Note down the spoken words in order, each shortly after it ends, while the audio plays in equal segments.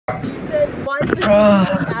Why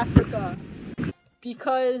specifically Africa?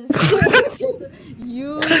 Because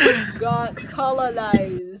you got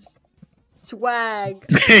colonized. Swag.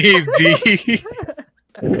 Baby.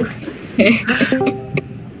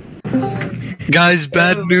 Guys,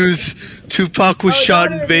 bad news. Tupac was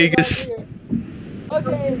shot in Vegas.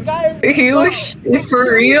 Okay, guys. He was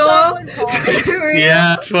for real?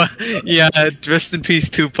 Yeah, rest in peace,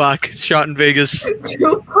 Tupac. Shot in Vegas.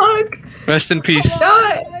 Tupac? Rest in peace.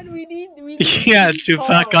 We need Yeah,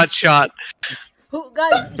 Tupac got shot.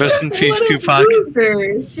 Guys, rest in peace, Tupac.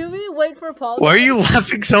 Should we wait for Paul? Why are you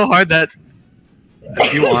laughing so hard that...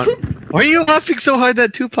 If you want. Why are you laughing so hard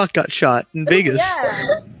that Tupac got shot in Vegas?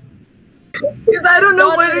 Yeah. Because I don't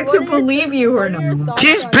know whether to believe you or not.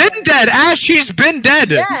 He's been dead, Ash! He's been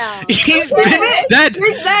dead! Yeah. He's been dead!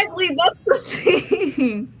 Exactly, that's the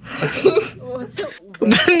thing!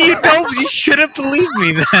 Then you shouldn't believe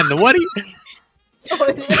me then! What are you...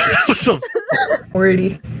 What's up?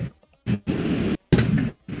 Already.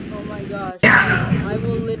 Oh my gosh. I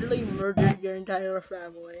will literally murder your entire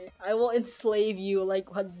family. I will enslave you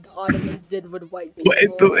like what the Ottomans did with white people.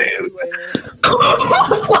 Oh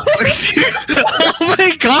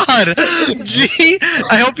my god! Gee,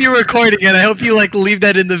 I hope you're recording it. I hope you like leave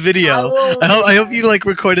that in the video. I hope you like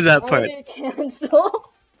recorded that part. Get canceled.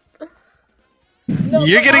 No,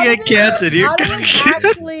 you're gonna get canceled. You're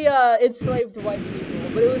actually enslaved white people,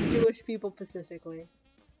 but it was Jewish people specifically.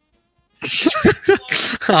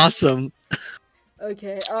 Awesome.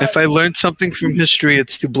 Okay. If I learned something from history,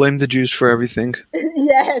 it's to blame the Jews for everything.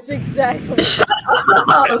 Yes, exactly.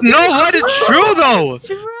 No, what? It's true though. It's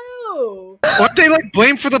true. Aren't they like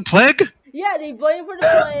blamed for the plague? Yeah, they blame for the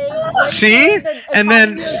plague. See, and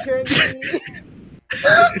then.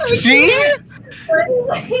 See? What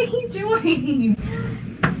are you doing?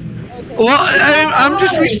 Well, I'm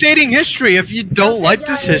just restating history. If you don't like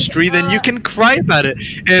this history, then you can cry about it.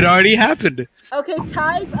 It already happened. Okay,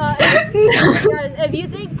 type, guys, if you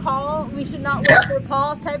think we should not wait for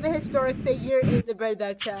Paul, type a historic figure in the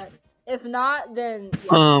breadback chat. If not, then...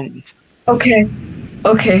 Yeah. Okay.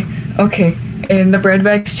 In the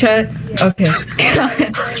breadbacks chat? Yeah. Okay.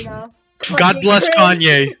 God bless Chris.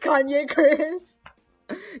 Kanye. Kanye Chris.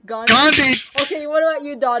 Gandhi! Okay, what about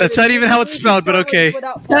you, Donovan? That's not even how it's spelled, but okay. Shut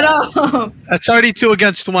up! That's already 2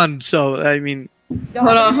 against 1, so, I mean...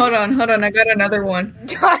 Hold on, I got another one.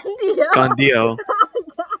 Gandio.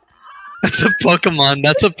 That's a Pokemon,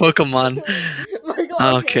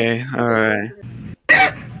 Okay, alright.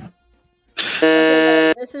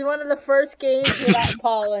 This is one of the first games without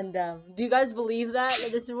Paul in them. Do you guys believe that?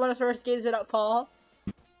 This is one of the first games without Paul?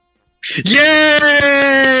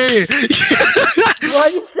 Yay! Why are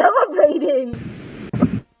you celebrating?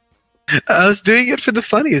 I was doing it for the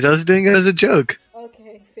funnies. I was doing it as a joke.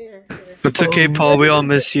 Okay, fair. It's okay, Paul. We all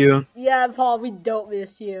miss you. Yeah, Paul, we don't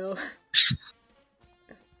miss you.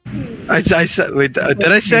 I said, wait,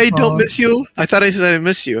 did I say I don't miss you? I thought I said I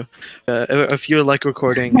miss you. If you like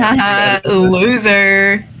recording.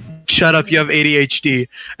 Loser. Shut up, you have ADHD.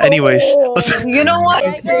 Anyways. You know what?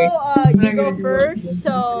 You go first,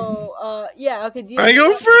 so, yeah, okay. I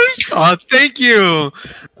go first? Oh, thank you.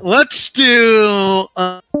 Let's do...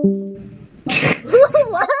 Who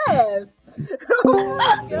laughed? Oh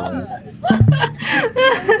my god.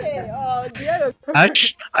 Okay,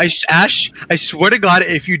 Ash, I swear to God,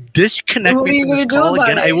 if you disconnect me from this call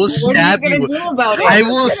again, I will stab you. I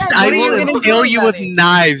will impale you with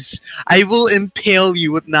knives. I will impale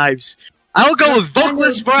you with knives. I'll go with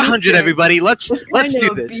vocalist for 100, everybody. Let's do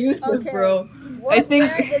this. Okay. Bro. What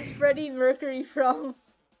band is Freddie Mercury from?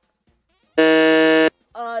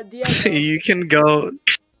 Diego. You can go.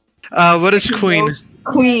 What is Queen?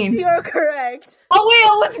 Queen. You're correct. Oh wait,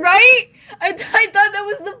 I was right? I thought that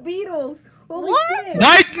was the Beatles. Holy shit.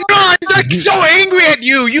 My God, I'm like so angry at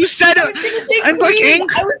you. You said it. I'm like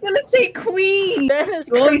angry. I was gonna say Queen. Where is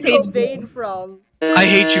Kurt Cobain from? I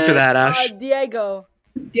hate you for that, Ash. Diego.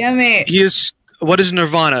 Damn it. He is. What is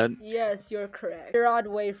Nirvana? Yes, you're correct. Gerard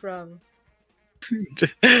Way from.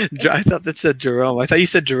 I thought that said Jerome. I thought you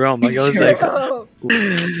said Jerome. Like, I was like,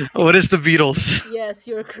 what is the Beatles? Yes,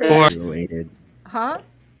 you're correct. Related. Huh?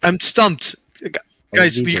 I'm stumped.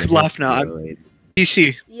 Guys, you can laugh now. I'm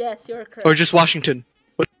DC. Yes, you're correct. Or just Washington.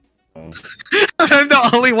 What? I'm the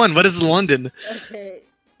only one. What is London? Okay,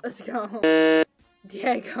 let's go.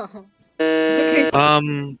 Diego.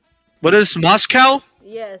 What is Moscow?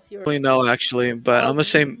 Yes, you're correct. No, actually, but I'm gonna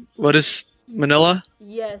say, what is Manila?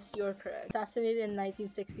 Yes, you're correct. Assassinated in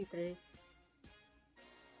 1963.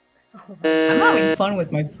 Oh, I'm having fun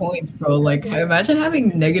with my points, bro. Like, imagine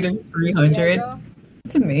having negative 300.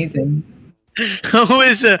 It's amazing. Who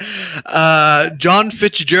is John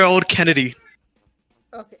Fitzgerald Kennedy?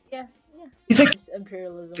 Okay, yeah. He's like It's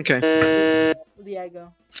imperialism. Okay.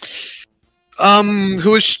 Diego.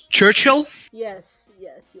 Who is Churchill? Yes,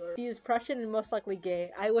 you're. He is Prussian and most likely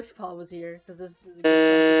gay. I wish Paul was here because this is a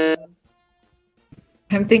good question.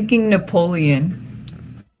 I'm thinking Napoleon.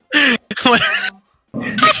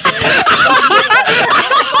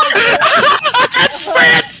 That's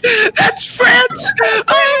France! That's France!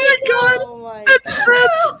 Oh my god! That's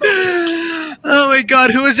France! Oh my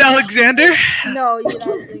god, who is Alexander? No, you're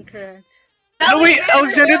not incorrect. No, wait,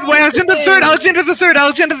 Alexander the Third! Alexander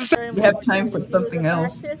the Third! We have time for something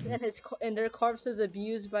else. And their corpse was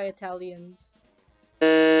abused by Italians.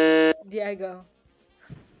 Diego.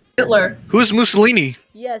 Hitler. Who's Mussolini?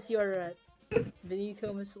 Yes, you're right.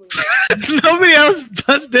 Benito Mussolini. Nobody else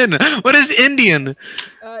buzzed in. What is Indian?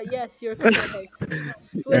 Yes, you're correct.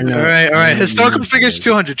 Alright. Historical figures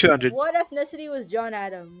 200. What ethnicity was John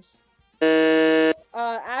Adams?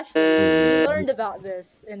 Ashley, we learned about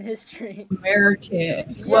this in history. American. Yes.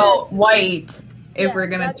 Well, white. If Yeah, we're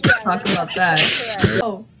gonna that's talk right. about that. That's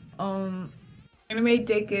correct. Oh, anime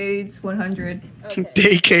decades 100. Okay.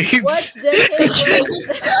 Decades. What decade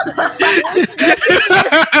was...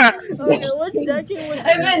 Okay, what decade was...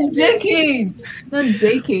 I meant decades, not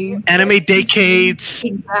decades. Anime decades.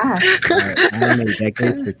 Alright, anime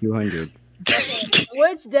decades for 200. Okay,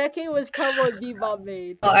 which decade was Cowboy Bebop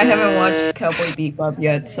made? Oh, I haven't watched Cowboy Bebop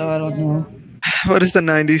yet, so I don't know. What is the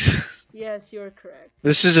 90s? Yes, you're correct.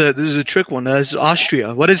 This is a trick one. That is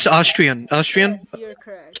Austria. What is Austrian? Austrian? Yes, you're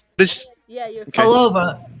correct. This Yeah, you're correct. Okay.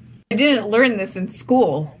 Palova. I didn't learn this in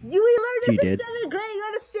school. We learned this You in did. 7th grade. You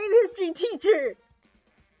had a same history teacher.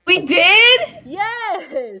 We did?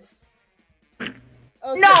 Yes. Okay.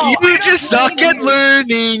 No. you just suck at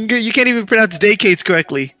learning. You can't even pronounce decades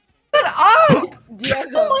correctly. Shut up! Diego.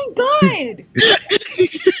 Oh my god!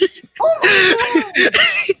 Oh my god!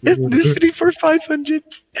 Ethnicity for 500.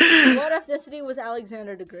 What ethnicity was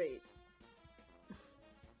Alexander the Great?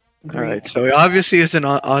 All right, so obviously it's an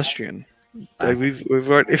Austrian. We've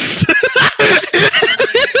already.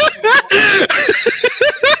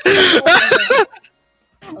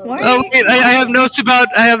 Why? Oh wait, I have notes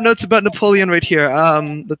about Napoleon right here.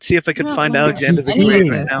 Let's see if I can find Alexander the Great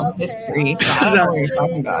right now. History. So I don't know what you're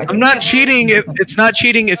talking about. I'm not cheating. It's not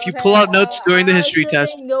cheating if you pull out notes during the history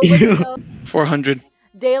test. Nobody knows. 400.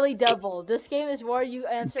 Daily Devil. This game is where you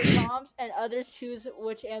answer prompts and others choose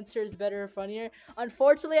which answer is better or funnier.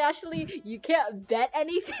 Unfortunately, Ashley, you can't bet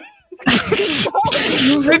anything.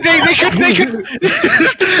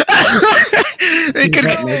 They could.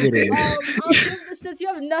 Since you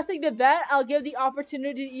have nothing to bet, I'll give the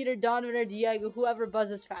opportunity to either Donovan or Diego, whoever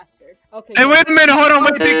buzzes faster. Okay. Hey, wait a minute. Hold on.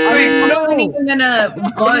 Wait. I wasn't even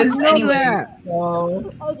gonna buzz anyway.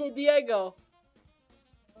 So. Okay, Diego.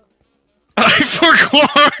 I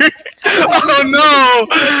forgot. Oh no.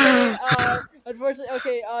 Unfortunately,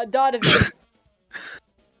 okay, Donovan.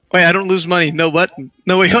 Wait, I don't lose money. No, what?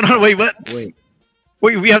 No, wait, hold on. Wait, what?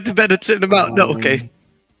 Wait, We have to bet a certain amount. No, okay.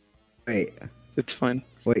 wait, It's fine.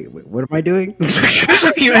 wait, what am I doing?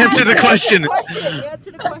 You answer the question.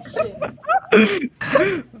 Answer the question.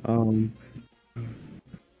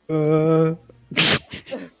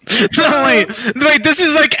 No, wait. This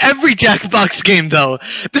is like every Jackbox game, though.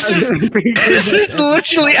 This is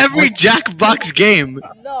literally every Jackbox game.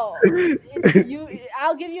 No,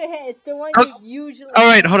 I'll give you a hint. It's the one Oh, you usually. All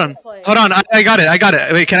right, hold on. play. I got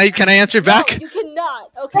it. Wait, can I answer back? No, you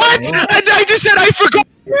cannot. Okay. What? I just said I forgot.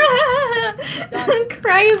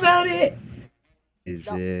 Cry about it. Is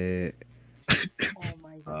it? Oh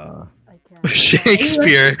my god. I can't.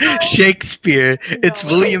 Shakespeare. It's No.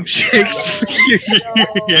 William Shakespeare.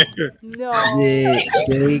 No. Is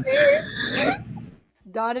it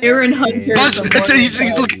Donovan. Aaron Hunter. Bunch- is a it's-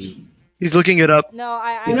 he's boy. He's looking it up. No,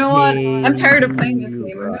 I. You know what? Jake I'm tired of playing this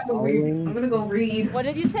game. Rowling? I'm gonna go read What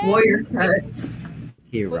did you say? Warrior Cuts.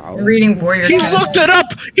 Hero? I'm reading Warrior He Cuts. looked it up.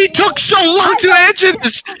 He took so long to answer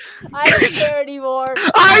this. I don't care anymore.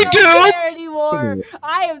 I don't do. care anymore.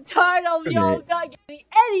 I am tired of y'all not getting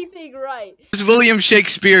anything right. It's William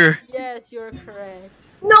Shakespeare. Yes, you're correct.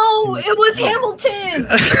 No, it was Hamilton.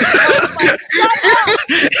 Oh my god!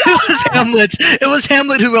 It was Hamlet. It was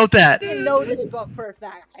Hamlet who wrote that. I didn't know this book for a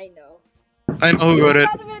fact. I know. I know who wrote it.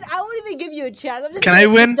 Donovan, I won't even give you a chance. I'm just Can I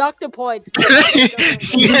gonna win? deduct the points.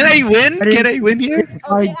 Can I win? Can I win here?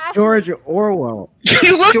 By Okay, George Orwell.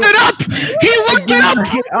 He looked it up. He looked it up.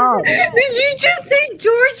 Get up! Did you just say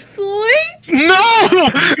George Floyd? No.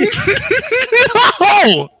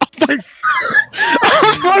 No.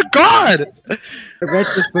 Oh my god. I read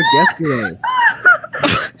this book yesterday.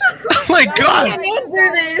 Oh my I god. can't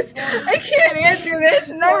answer this. I can't answer this.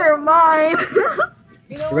 Never mind.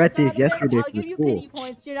 You know I what, read these Donovan? yesterday I'll from give you school. pity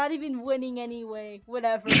points. You're not even winning anyway.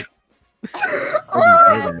 Whatever.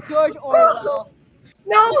 I didn't Yes, George Orwell.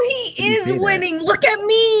 No, he Didn't say is that. winning. Look at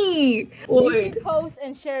me. You Wait. can post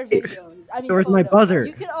and share videos. I mean, Where's my photos. buzzer?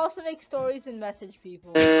 You can also make stories and message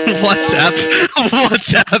people. WhatsApp.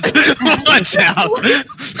 WhatsApp. WhatsApp.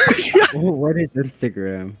 Oh, what is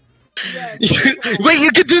Instagram? Yes, Wait,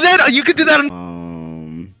 you could do that? You could do that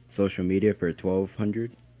on. Social media for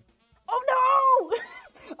 1200. Oh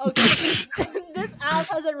no! Okay, this app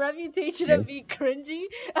has a reputation of being cringy,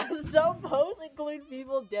 as some posts include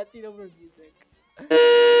people dancing over music.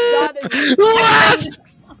 What?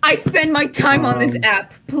 I spend my time on this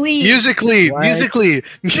app. Please. Musically. What? Musically.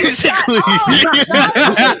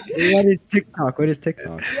 What is TikTok? What is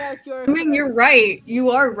TikTok? Yes, you're. I mean, you're right. You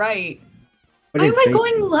are right. What Why is am I Facebook?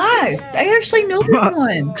 going last? I actually know this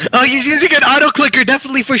one. Oh, he's using an auto clicker,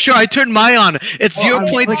 definitely for sure. I turned my on. It's Oh, I'm 0.0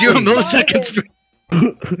 clicking. milliseconds.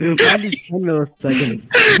 Per Mine is 10 milliseconds.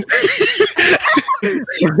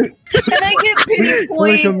 Can I get pity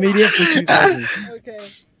points? Social media for 2000. Okay.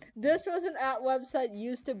 This was an app website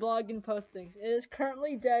used to blog and post things. It is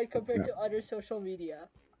currently dead compared to other social media.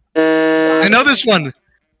 I know this one.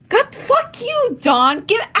 God, fuck you, Don.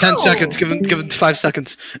 Get out. 10 seconds. Give him 5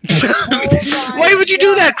 seconds. my Why would you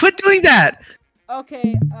do that? Quit doing that.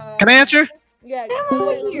 Okay. Can I answer? Yeah. Get out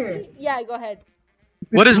wait, let me here. see. Yeah, go ahead.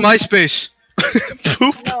 What is MySpace?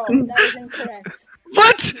 Poop. No, that is incorrect.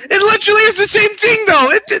 What? It literally is the same thing, though.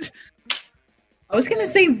 I was gonna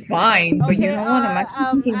say Vine, but you Okay, know what? I'm actually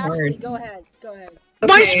thinking Ashley, hard. go ahead. Go ahead.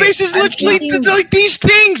 Okay, MySpace is I'm literally thinking like these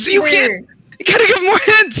things. You Twitter. gotta give more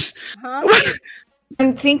hints. Huh? What?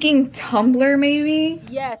 I'm thinking Tumblr, maybe.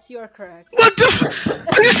 Yes, you're correct. What the?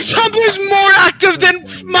 This Tumblr's more active than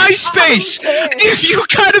MySpace. You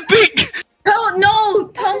gotta be. Oh no!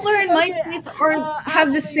 Tumblr and Okay, MySpace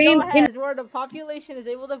have the Ashley, same. Go ahead. Where the population is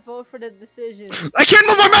able to vote for the decision. I can't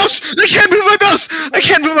move my mouse. I can't move my mouse. I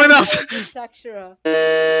can't move my mouse. Etc.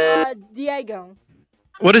 Diego.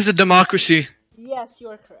 What is a democracy? Yes,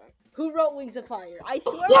 you're correct. Who wrote Wings of Fire? I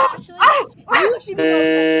swear, Yeah. Ashley, you should be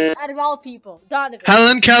most out of all people. Donovan.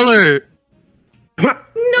 Helen Keller. No,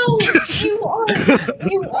 you are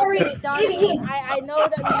Okay, an Donovan, idiot. I know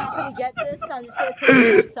that you're not gonna get this, so I'm just gonna take the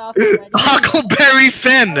notes off already. Huckleberry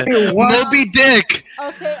Finn. Moby Dick.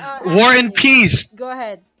 Okay, War and Ashley, Peace. Go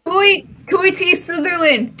ahead. Toy T.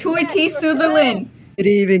 Sutherland. Toy T. Sutherland. It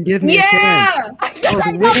didn't even give me a chance. Yeah.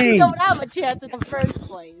 I know you winning. don't have a chance in the first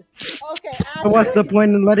place. Okay, So what's the Ashley.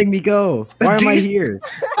 point in letting me go? Why am I These- here?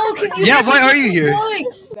 Oh, can you Yeah, why are you here?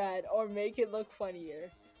 points? Bad, or make it look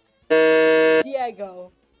funnier.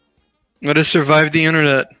 Diego. What has survived the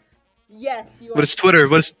internet? Yes, you are. What is Twitter?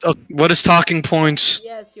 What is talking points?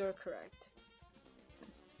 Yes, you're correct.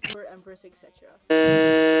 For Empress, etc.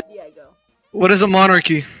 Diego. What is a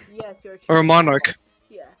monarchy Yes, you're or a true. monarch?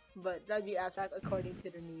 Yeah, but that'd be abstract according to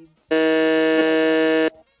their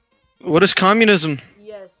needs. What is communism?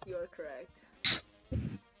 Yes, you're correct.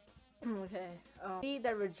 Okay.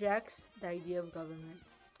 That rejects the idea of government.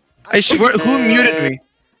 I swear, who muted me?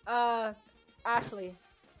 Ashley.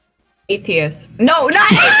 Atheist. No,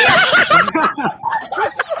 not atheist.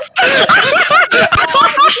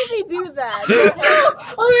 How did they do that? Go ahead.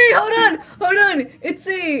 Okay, hold on. It's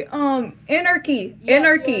a anarchy. Yes,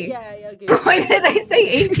 Anarchy. Yeah, okay. Why did I say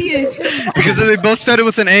atheist? Because they both started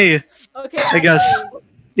with an A. Okay, I guess. Ashley.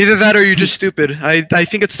 Either that or you're just stupid. I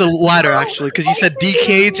think it's the latter actually, because you said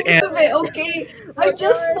decades and. Okay, I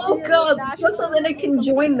just woke up just so that I can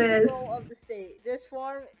join this. Control of the state. This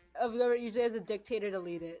form of government usually has a dictator to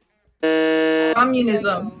lead it.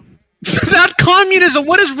 Communism. Not communism.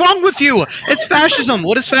 What is wrong with you? It's fascism.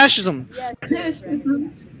 What is fascism? Yes, you're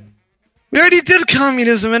correct. We already did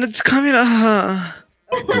communism, and it's Diego.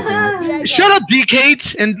 Shut up,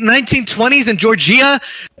 decades in 1920s in Georgia.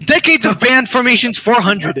 Decades of band formations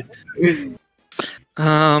 400.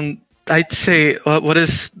 I'd say what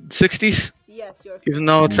is 60s? Yes, you're correct. Even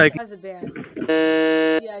though it's like Has a band.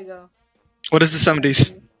 Diego. what is the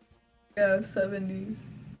 70s? Yeah, 70s.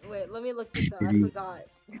 Wait, let me look this up. I forgot.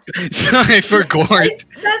 I forgot.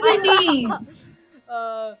 70s.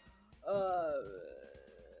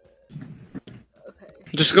 Okay.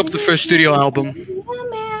 Just look up the first studio album.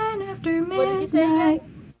 What did you say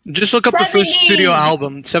again? Just look up the first 70s. studio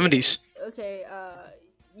album. 70s. Okay,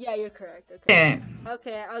 yeah, you're correct. Okay. Yeah.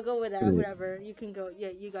 Okay, I'll go with that. Whatever. You can go. Yeah,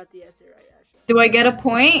 you got the answer right, Ashley. Do I get a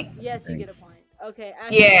point? Yes, you get a point. Okay,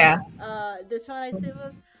 Ashley. Yeah. This one I said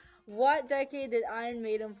was, what decade did Iron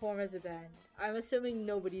Maiden form as a band? I'm assuming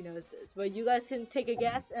nobody knows this, but you guys can take a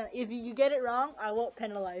guess, and if you get it wrong, I won't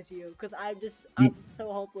penalize you, because I'm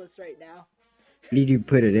so hopeless right now. Did you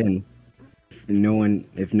put it in?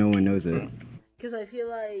 if no one knows it. Because I feel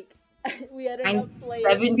like we had enough players.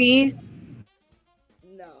 70s?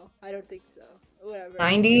 No, I don't think so. Whatever.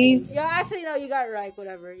 90s? Yeah, actually, no, you got it right.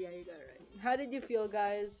 Whatever. Yeah, you got it right. How did you feel,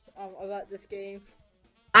 guys, about this game?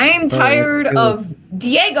 I am tired of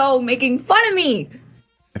Diego making fun of me!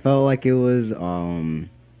 I felt like it was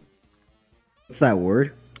what's that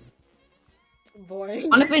word? Boring.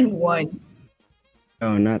 Donovan won.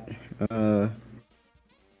 Oh, not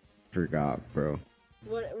forgot, bro.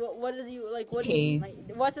 What do you like? What do you mean? Like,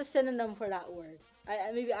 what's a synonym for that word?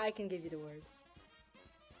 Maybe I can give you the word.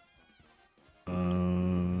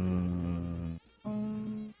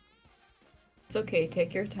 It's okay,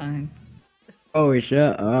 take your time. Oh,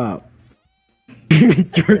 shut up.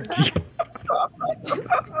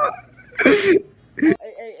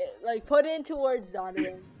 Like, put it into words,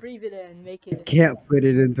 Donovan. Breathe it in, make it. Can't put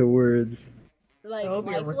it into words. Like,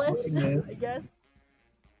 lifeless, I guess.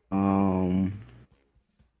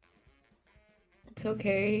 It's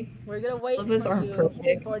okay. We're gonna wait for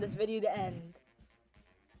this video to end.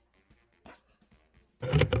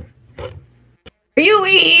 Are you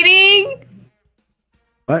eating?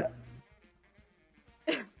 What?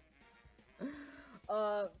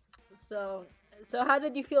 So how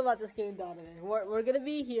did you feel about this game, Donovan? We're gonna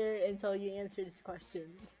be here until you answer this question.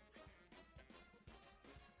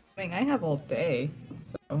 I mean, I have all day,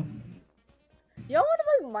 so. You don't want to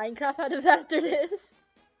play Minecraft out of after this?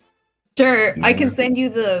 Sure, I can send you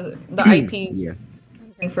the IPs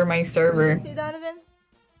for my server. See, Donovan?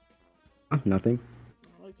 Nothing.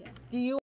 Okay. Do you